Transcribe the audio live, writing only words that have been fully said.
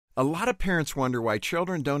A lot of parents wonder why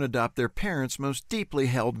children don't adopt their parents' most deeply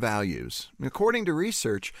held values. According to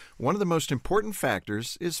research, one of the most important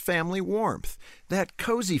factors is family warmth, that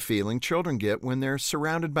cozy feeling children get when they're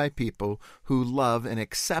surrounded by people who love and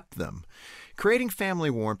accept them. Creating family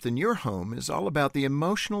warmth in your home is all about the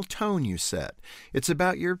emotional tone you set. It's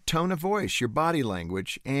about your tone of voice, your body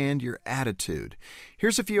language, and your attitude.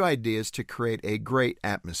 Here's a few ideas to create a great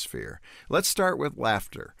atmosphere. Let's start with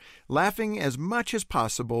laughter. Laughing as much as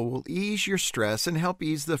possible will ease your stress and help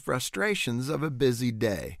ease the frustrations of a busy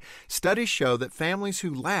day. Studies show that families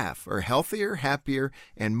who laugh are healthier, happier,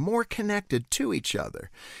 and more connected to each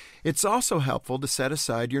other. It's also helpful to set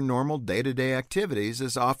aside your normal day-to-day activities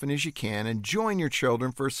as often as you can and join your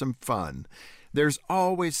children for some fun. There's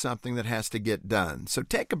always something that has to get done, so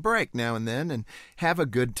take a break now and then and have a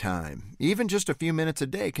good time. Even just a few minutes a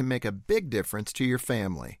day can make a big difference to your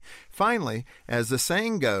family. Finally, as the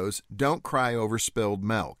saying goes, don't cry over spilled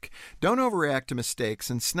milk. Don't overreact to mistakes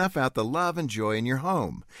and snuff out the love and joy in your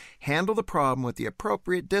home. Handle the problem with the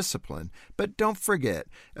appropriate discipline, but don't forget,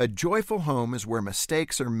 a joyful home is where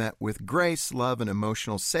mistakes are met with grace, love, and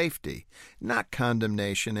emotional safety, not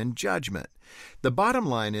condemnation and judgment. The bottom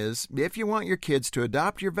line is, if you want your kids to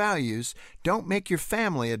adopt your values, don't make your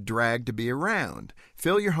family a drag to be around.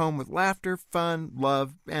 Fill your home with laughter, fun,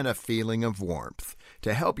 love, and a feeling of warmth.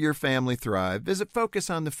 To help your family thrive, visit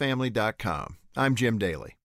FocusOnTheFamily.com. I'm Jim Daly.